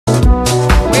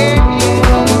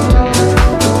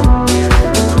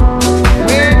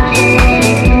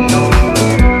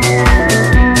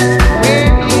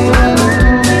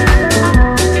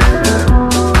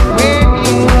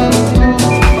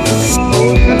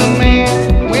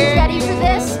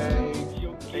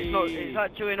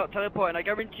actually not teleporting. I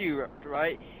guarantee you,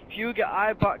 right? If you get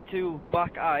Iback to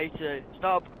back eye to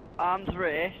stop arms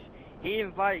race, he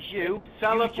invites you.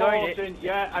 Teleporting,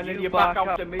 yeah, and then you back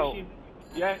out the mission.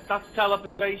 Yeah, that's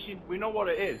teleportation. We know what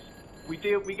it is. We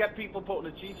get people put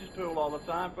in a cheaters pool all the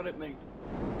time for it, mate.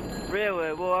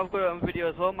 Really? Well, I've got it on video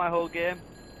as well, my whole game.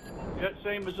 Yeah,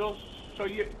 same as us. So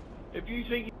if you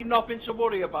think you've nothing to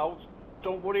worry about,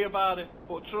 don't worry about it.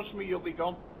 But trust me, you'll be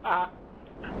gone.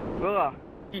 Will I?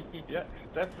 Yeah,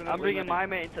 definitely. I'm bringing my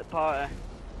mate into the party.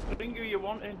 Bring who you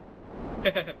want in.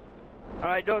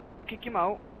 Alright, don't kick him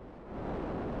out.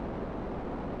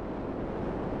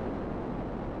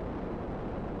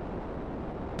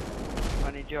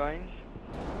 When he joins.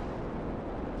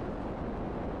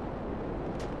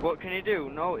 What can he do?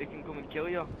 No, he can come and kill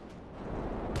you.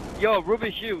 Yo,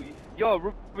 rubbish you! Yo,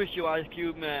 rubbish you, Ice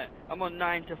Cube, mate. I'm on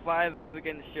 9 to 5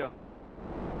 against you.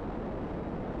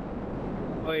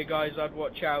 Oh, you guys, I'd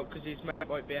watch out because his mate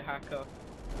might be a hacker.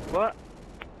 What?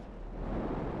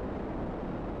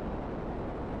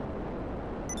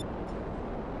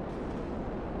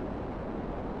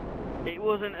 It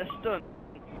wasn't a stunt.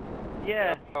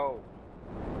 Yeah. Oh.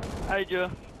 Hi,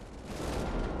 Joe.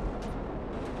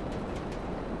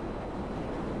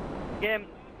 Game.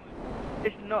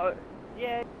 It's not.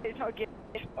 Yeah, it's not a game.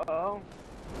 Oh.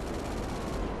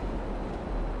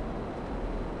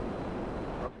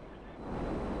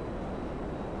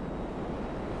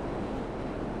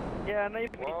 Yeah, I know you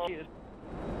can get cheaters.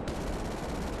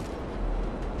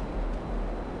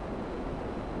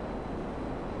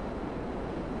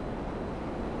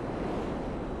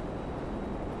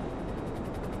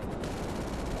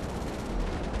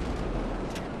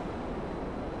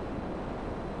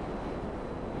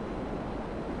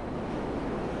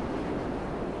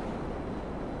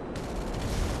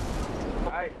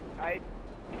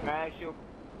 Can I ask you,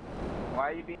 why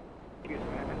are you being serious,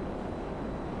 man?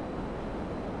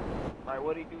 Like,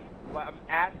 what do you do? Well, I'm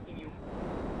asking you.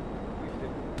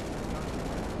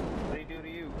 What do he do to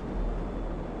you?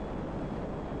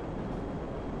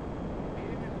 He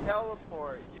didn't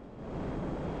teleport.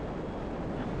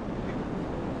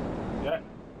 Yeah.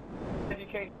 You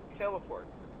can't teleport.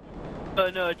 Oh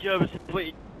no, Jobason,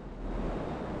 wait.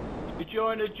 You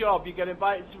join a job, you get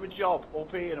invited to a job up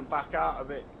here and back out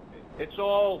of it. It's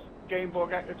all game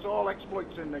bug, it's all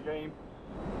exploits in the game.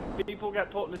 People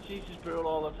get put in the cheaters pool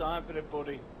all the time for it,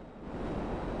 buddy.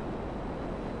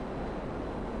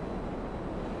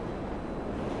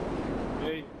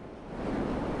 Hey.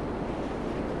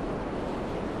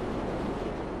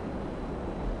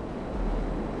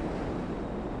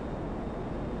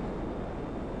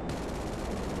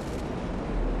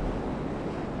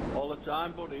 All the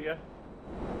time, buddy, yeah?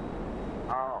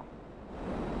 Oh.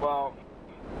 Well,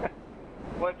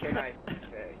 what can I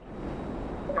say?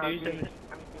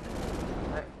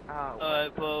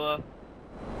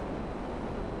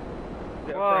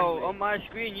 Whoa, on my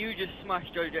screen you just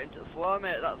smashed Jojo into the floor,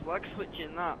 mate. That's lag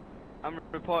switching, that. I'm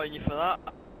reporting you for that.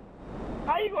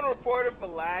 How you gonna report it for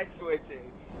lag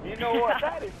switching? You know what?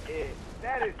 That is it.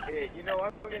 That is it. You know,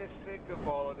 I'm getting sick of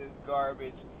all of this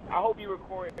garbage. I hope you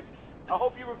record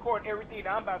everything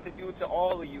I'm about to do to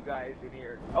all of you guys in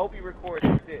here. I hope you record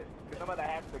this, because I'm gonna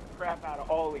have to crap out of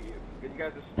all of you, because you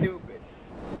guys are stupid.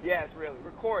 Yes, really.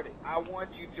 Record it. I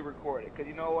want you to record it, because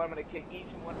you know what? I'm gonna kick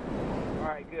each one.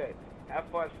 Alright, good. Have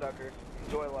fun, suckers.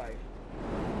 Enjoy life.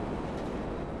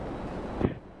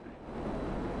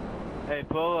 Hey,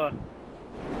 Paula.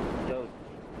 So,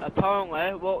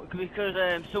 apparently, well, because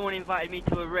someone invited me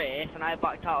to a race, and I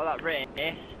backed out of that race.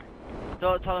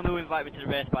 Don't tell them who invited me to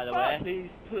the race, by the way. These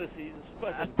pussies,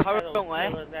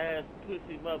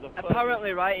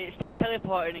 apparently, right, it's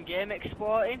teleporting and game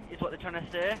exporting, is what they're trying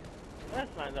to say.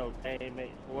 That's not no game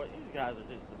export. These guys are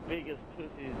just the biggest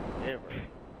pussies ever.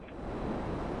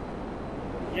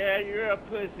 Yeah, you're a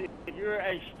pussy. You're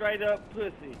a straight up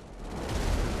pussy.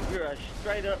 You're a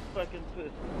straight up fucking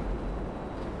pussy.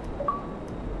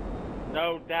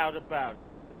 No doubt about it.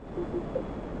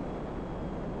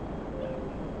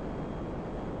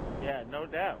 Yeah, no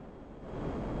doubt.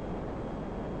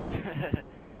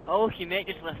 Oh, look, your mate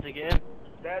just left the game.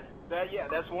 That's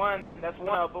one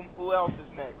of them. Who else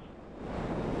is next?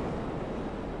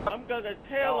 I'm gonna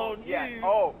tell on you.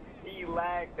 Oh, he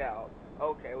lagged out.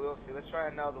 Okay, we'll see. Let's try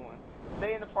another one.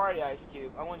 Stay in the party, Ice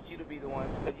Cube. I want you to be the one,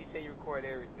 because you say you record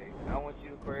everything. I want you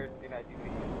to record everything I do to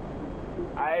you.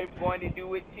 I'm going to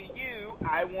do it to you.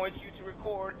 I want you to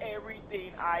record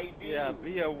everything I do. Yeah,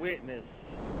 be a witness.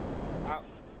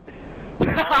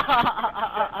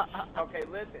 Okay,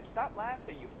 listen. Stop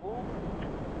laughing, you fool.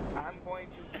 I'm going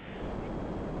to...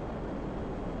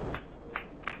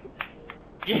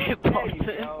 Yeah, There you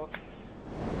go.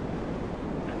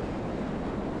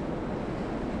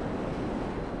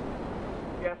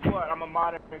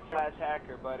 modern class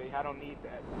hacker, buddy. I don't need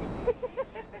that.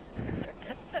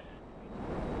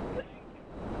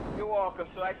 You're welcome.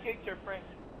 So I kicked your friend.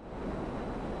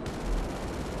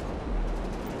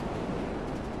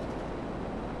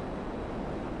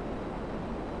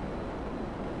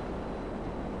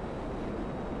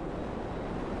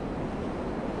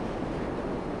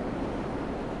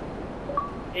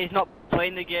 He's not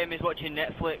playing the game, he's watching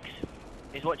Netflix.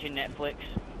 He's watching Netflix.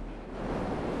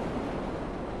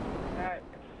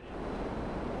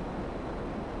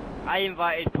 I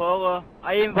invited Polo.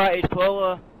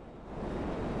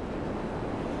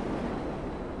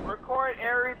 Record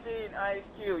everything,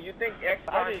 IQ. You think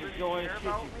Xbox I didn't join shit,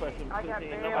 you fucking I got pussy.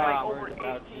 banned Nobody like over worried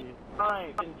about 18 you.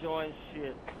 times. I didn't join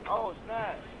shit. Oh,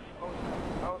 snap.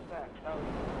 Oh, snap.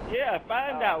 Yeah,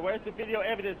 find out. Where's the video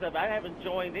evidence of it? I haven't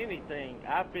joined anything.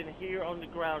 I've been here on the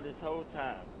ground this whole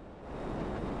time.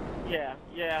 Yeah.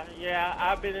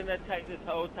 I've been in attack this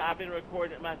whole time. I've been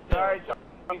recording it myself. Sorry,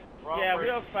 wrong Yeah,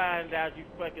 person. we'll find out, you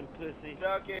fucking pussy.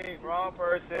 Chucky, wrong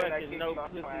person. I Fucking kicked no you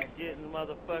off pussy my- getting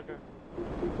motherfucker.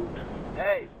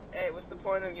 Hey, what's the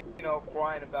point of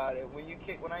crying about it?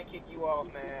 When I kick you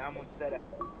off, man, I'm upset.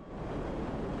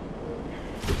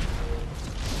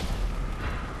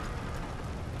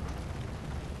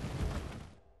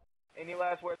 Any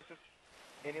last words?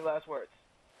 Any last words?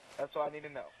 That's all I need to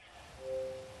know.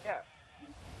 Yeah.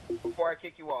 Before I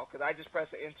kick you off, because I just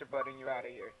pressed the enter button, you're out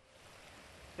of here.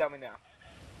 Tell me now.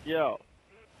 Yo.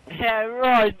 Yeah,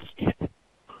 right.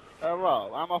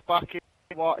 Hello, I'm a fucking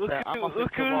what? Look I'm a who's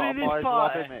fucking in what this boys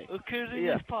party. loving me. Look who's in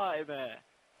Yeah. this party, mate.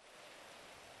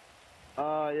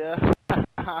 Oh yeah.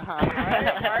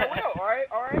 Alright.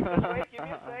 Wait, give me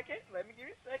a second. Let me give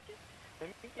you a second. Let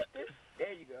me get this.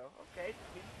 There you go. Okay,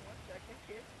 just give me 1 second,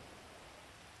 kid.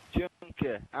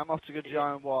 Junkie, I'm off to go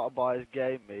join Water Boys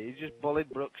game, me. He just bullied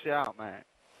Brooksy out, mate.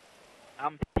 How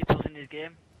many people's in this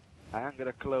game? I ain't got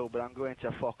a clue, but I'm going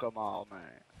to fuck them all, mate.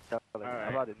 Tell them,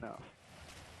 I've had enough.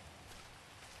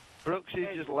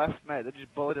 Brooksy's just left, mate. They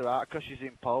just bullied her out because she's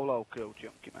in polo crew,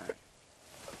 Junkie, mate.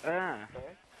 Ah. Okay.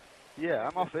 Yeah,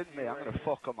 I'm off in me. I'm going to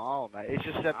fuck them all, mate. He's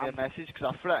just sent me a message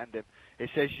because I threatened him. He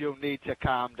says you need to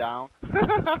calm down.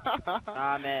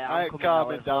 Nah, mate, I ain't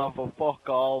calming down for fuck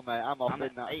all, mate. I'm off in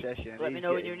that session. Let me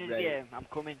know when you're in the game. I'm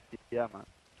coming. Yeah, man.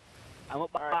 I'm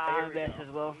up by Alright, Iron Base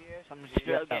as well. So I'm just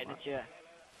straight up getting a chair.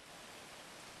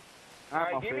 I'm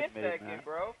Alright, off give me in a me, second, mate.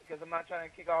 bro, because I'm not trying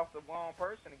to kick off the wrong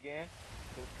person again.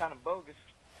 It's kind of bogus.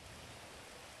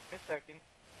 Give me a second.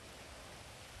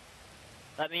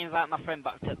 Let me invite my friend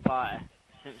back to the party,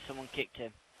 since someone kicked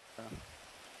him.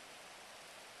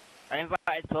 I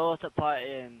invited Paul to the party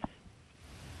and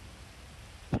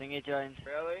I think he joined.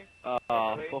 Really?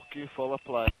 Oh, Really? fuck you, full of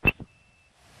place.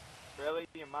 Really?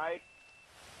 Your mic?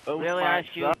 Oh, Really, Mike,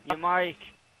 Ice Cube, your mic.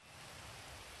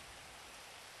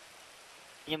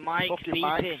 Your mic fucking beeping.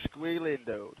 Mike's squealing,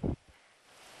 dude.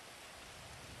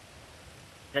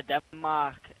 The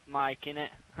Denmark mic, innit?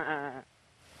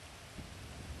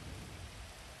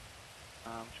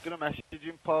 I'm just gonna message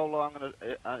him, Polo.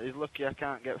 He's lucky I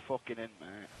can't get fucking in,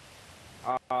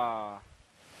 mate.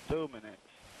 2 minutes.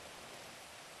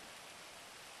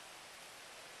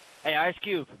 Hey, Ice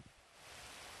Cube.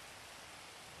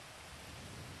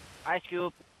 Ice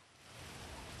Cube.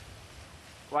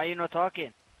 Why are you not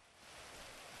talking?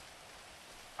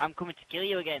 I'm coming to kill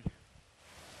you again.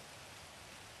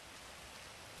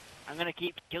 I'm gonna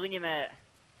keep killing you, mate.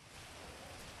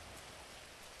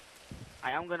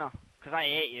 I am gonna, because I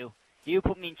hate you. You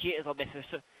put me in cheaters lobby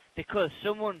because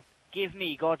someone gave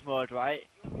me GodMode, right?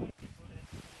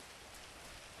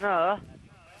 No.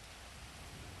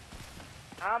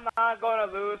 I'm not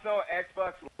gonna lose no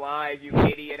Xbox Live, you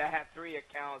idiot. I have 3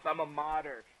 accounts. I'm a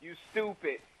modder. You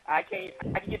stupid. I can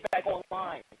get back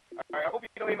online. Alright, I hope you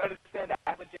don't even understand that.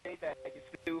 I legit that, you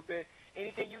stupid.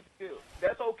 Anything you do,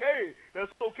 that's okay.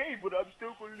 That's okay, but I'm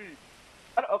still gonna leave.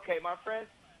 Okay, my friends.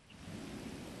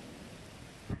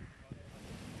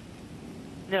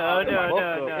 No.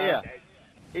 Yeah.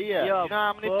 Yeah. Yo, You know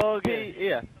how many bogus.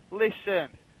 Yeah. Listen.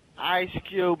 Ice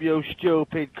Cube, you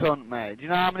stupid cunt, mate. Do you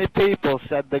know how many people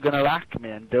said they're gonna hack me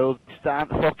and do stand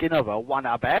fucking over?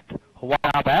 Wanna bet?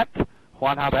 Wanna bet?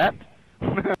 Wanna bet?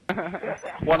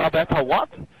 Wanna bet a what?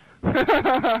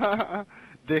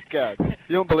 Dickhead.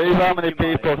 You don't believe how many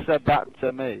people said that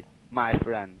to me, my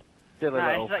friend. Silly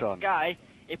little It's that cunt. guy,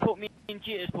 he put me in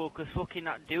cheaters pool because fucking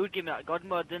that dude gave me that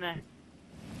GodMode, didn't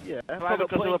he? Yeah, I probably got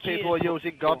because put in other people are cheaters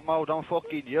using pool. God mode on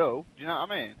fucking you. Do you know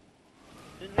what I mean?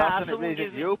 Nah, That's the someone reason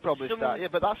gave you probably someone- started.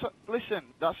 Yeah, but listen,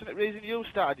 that's the reason you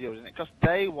started using it, because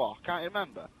they were, can't you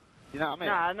remember? You know what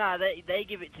I mean? Nah, they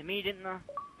give it to me, didn't they?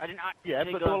 I didn't actually Yeah,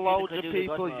 but go there were and loads of physically do the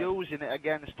people GodMode. using it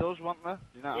against us, weren't there?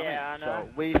 You know what Yeah, I mean? I know.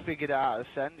 So we figured out how to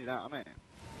send, you know what I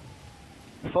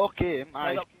mean? Fuck him,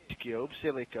 I Ice got- Cube,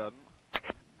 silly cunt.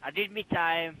 I did my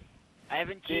time. I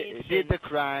haven't cheated Did since. the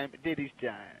crime, did his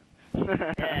time.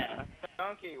 Yeah.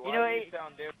 Donkey, why You know do you it-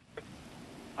 sound different?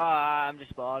 Oh, I'm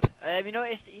just bored.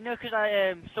 You know, 'cause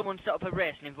I someone set up a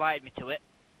race and invited me to it,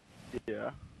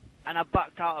 Yeah. and I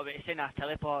backed out of it, saying I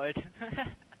teleported.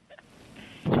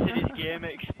 To this game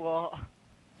explore.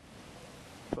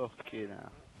 Fucking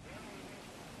hell.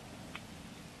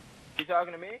 You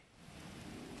talking to me?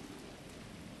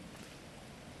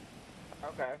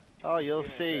 Okay. Oh, you'll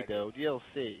Give me a see, second. dude, you'll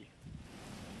see.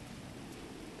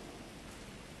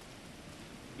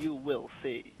 You will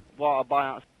see. Water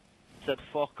Biance said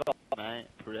fuck off, mate,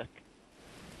 prick.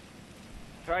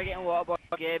 Try getting Waterboy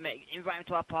game, mate. Invite him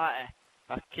to our party.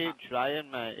 I keep trying,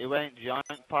 mate. He ain't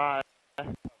joint party.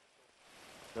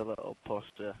 The little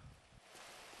puster.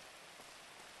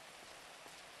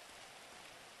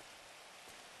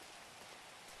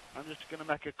 I'm just gonna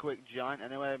make a quick joint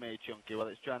anyway, me chunky, while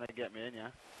it's trying to get me in,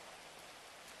 yeah?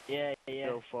 Yeah.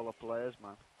 Still full of players,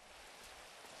 man.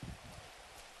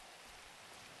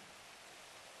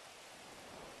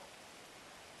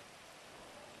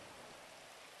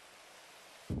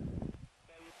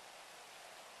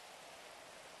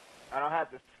 I don't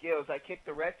have the skills. I kicked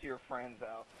the rest of your friends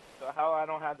out. So how I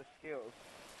don't have the skills?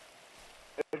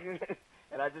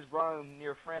 And I just brought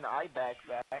your friend Iback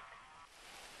back.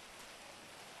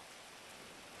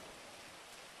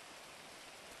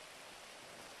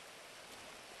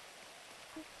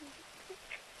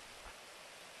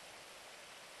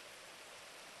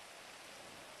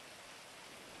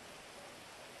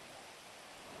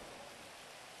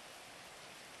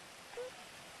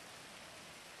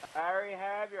 I already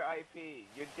have your IP.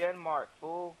 You're Denmark,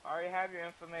 fool. I already have your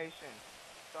information.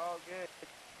 It's all good.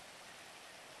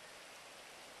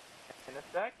 In a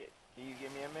second. Can you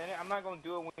give me a minute? I'm not going to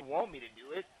do it when you want me to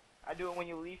do it. I do it when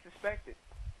you least expect it.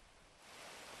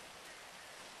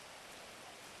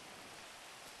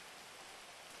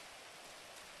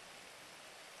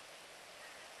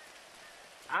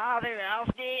 Ah, they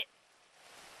lost it.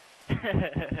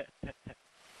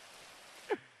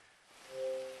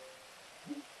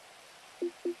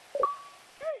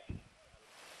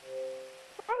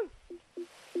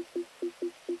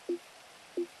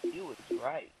 You was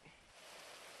right.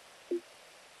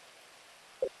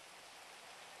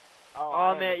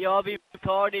 Oh, mate, you're being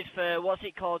recorded for, what's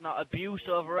it called now, abuse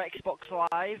over Xbox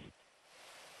Live?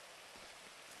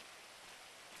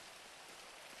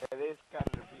 It is kind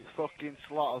of abuse. Fucking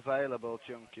slot available,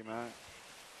 chunky, mate.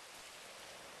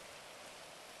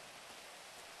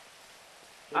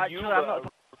 Actually,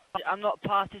 I'm not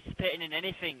participating in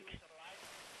anything.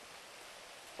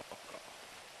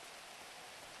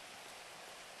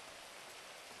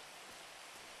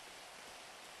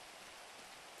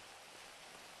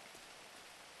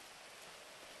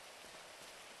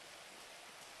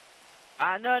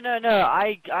 No,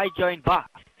 I joined back.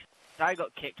 I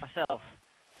got kicked myself.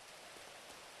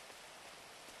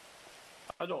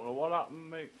 I don't know what happened,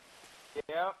 mate.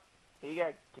 Yep. He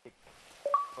got kicked.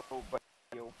 Oh, but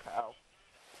yo, pal.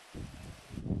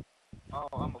 Oh,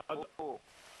 I'm a fool.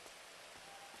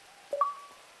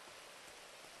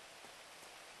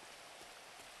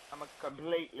 I'm a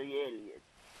completely idiot.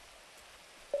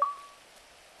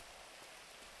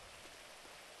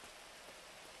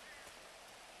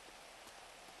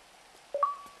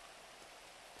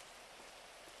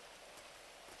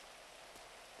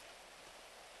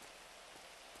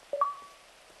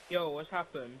 Yo, what's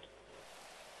happened?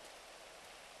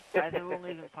 I think we'll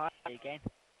leave the party again.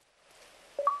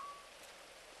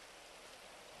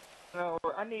 No,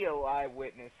 I need a live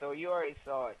witness, so you already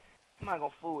saw it. I'm not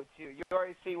gonna fool with you. You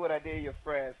already see what I did to your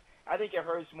friends. I think it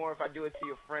hurts more if I do it to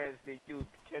your friends than you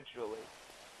potentially.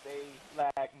 They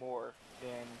lack more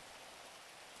than...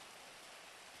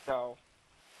 So,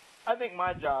 I think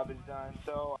my job is done.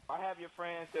 So, I have your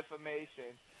friends'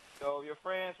 information. So, if your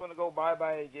friends want to go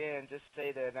bye-bye again, just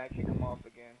say that and I kick them off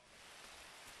again.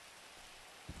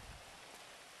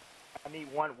 I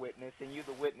need one witness, and you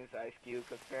the witness, Ice Cube,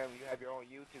 because apparently you have your own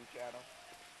YouTube channel.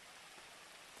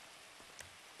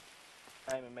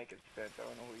 I ain't even making sense. I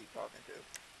don't know who you're talking to.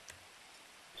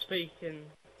 Speaking.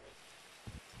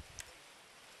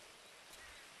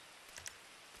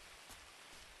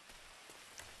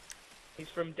 He's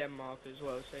from Denmark as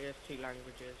well, so he has 2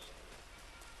 languages.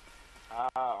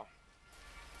 Oh.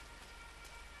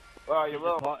 Well, your He's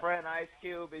a little friend Ice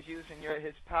Cube is using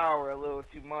his power a little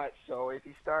too much, so if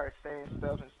he starts saying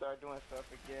stuff and start doing stuff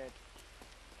again,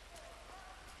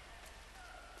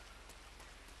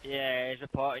 Yeah, he's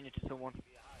reporting you to someone.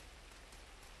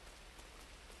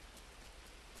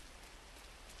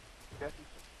 Yes,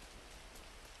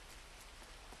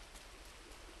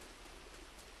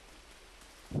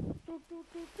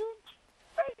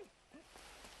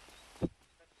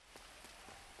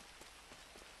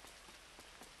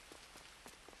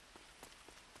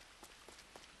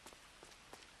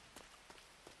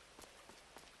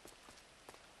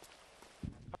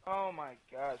 oh my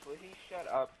gosh, will he shut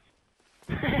up?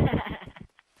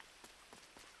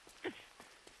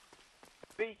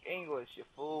 Speak English, you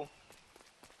fool.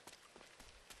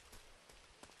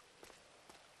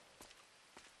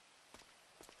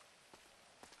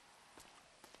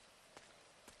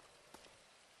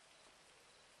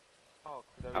 Oh,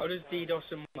 How does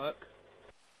DDosing work?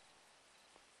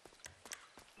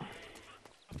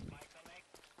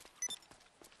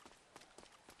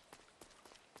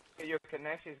 your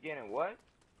connection's getting what?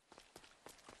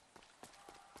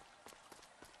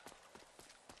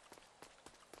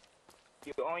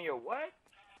 You on your what?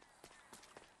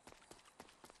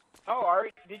 Oh,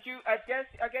 Ari, did you? I guess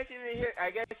you didn't hear. I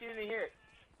guess you didn't hear.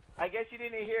 I guess you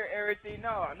didn't hear everything.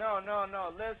 No.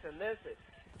 Listen.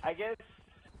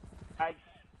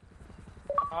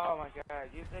 Oh my God,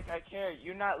 you think I care?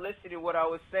 You're not listening to what I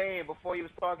was saying before you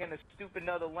was talking a stupid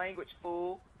other language,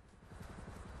 fool.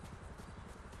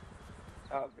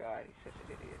 Oh God, he's such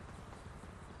an idiot.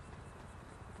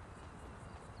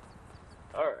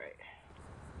 Alright.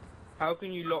 How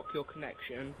can you lock your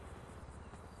connection?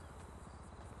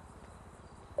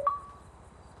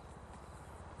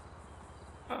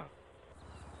 Huh.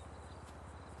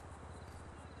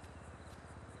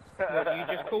 What, do you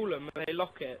just call them and they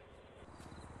lock it?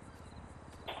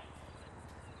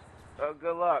 Oh,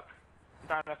 good luck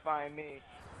trying to find me.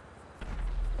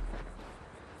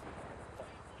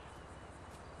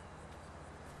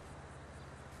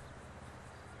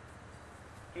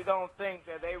 You don't think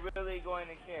that they really going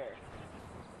to care?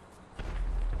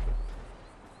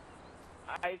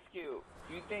 Ice Cube,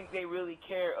 you think they really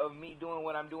care of me doing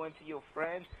what I'm doing to your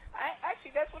friends?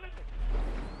 Actually, that's what it is.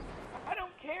 I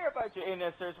don't care about your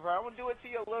internet search bar. I'm gonna do it to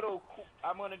your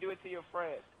I'm gonna do it to your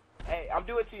friends. Hey, I'm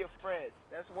doing it to your friends.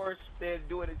 That's worse than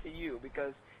doing it to you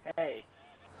because, hey,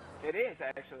 it is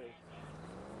actually.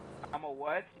 I'm a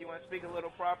what? You want to speak a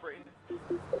little proper?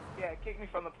 Yeah, kick me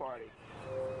from the party.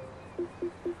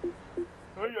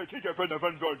 Oh yeah, kick it from the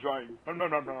front door, join.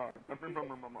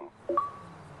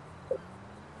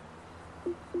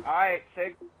 Alright,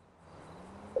 take.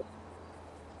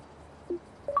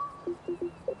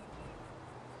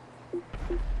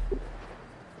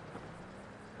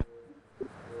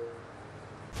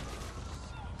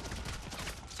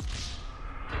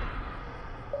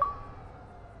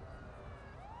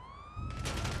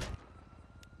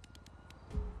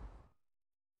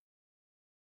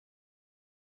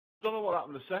 Don't know what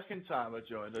happened the second time I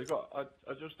joined.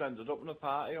 I just ended up in a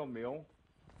party on my own.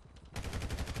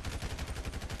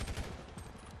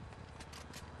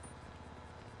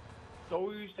 So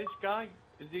who's this guy?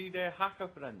 Is he their hacker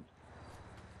friend?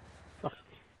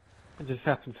 It just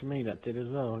happened to me, that did as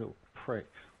well, little prick.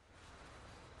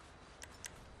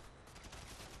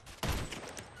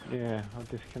 Yeah, I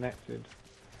disconnected.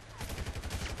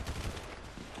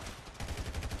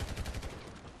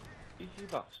 Easy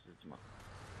bastards, man.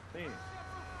 Man.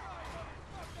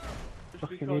 Just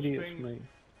Fucking because idiots, things- mate.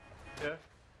 Yeah.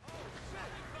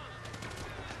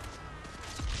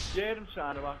 Yeah, them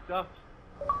trying to act up.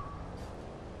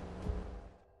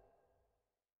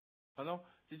 I know.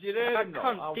 Did you hear That him?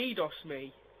 cunt DDoS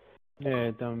me.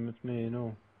 Yeah, done with me and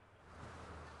all.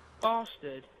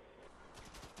 Bastard.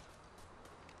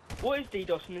 What is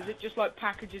DDosing? Is it just like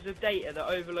packages of data that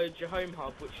overloads your home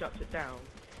hub which shuts it down?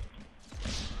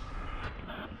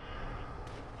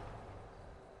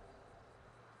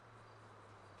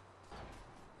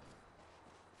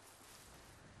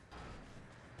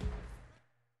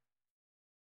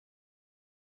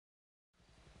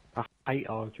 I hate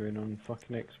arguing on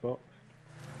fucking Xbox.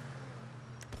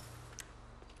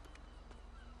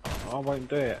 I won't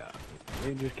do it.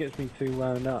 It just gets me too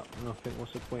wound up, and I think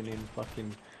what's the point in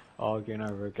fucking arguing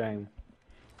over a game?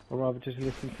 I'd rather just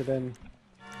listen to them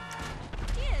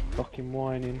fucking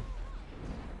whining.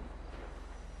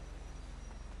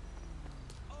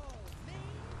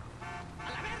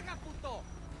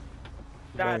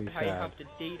 That's Very how you sad. have to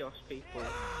DDoS people.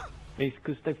 It's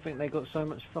because they think they got so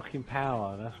much fucking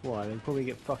power, that's why. They probably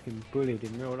get fucking bullied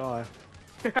in real life.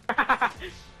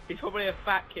 He's probably a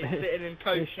fat kid sitting in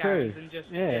coat It's showers true. and just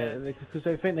Yeah, because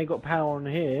they think they got power on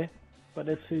here, but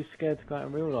they're too scared to go out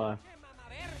in real life.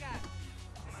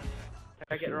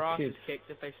 they get their asses Kids. kicked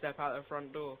if they step out the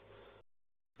front door.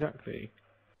 Exactly.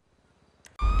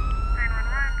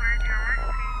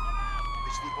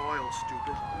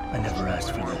 I never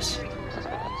asked for this.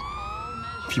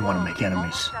 If you want to make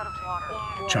enemies,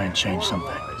 try and change something.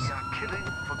 Killing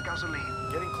for gasoline.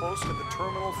 Getting close to the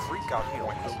terminal freakout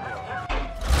point.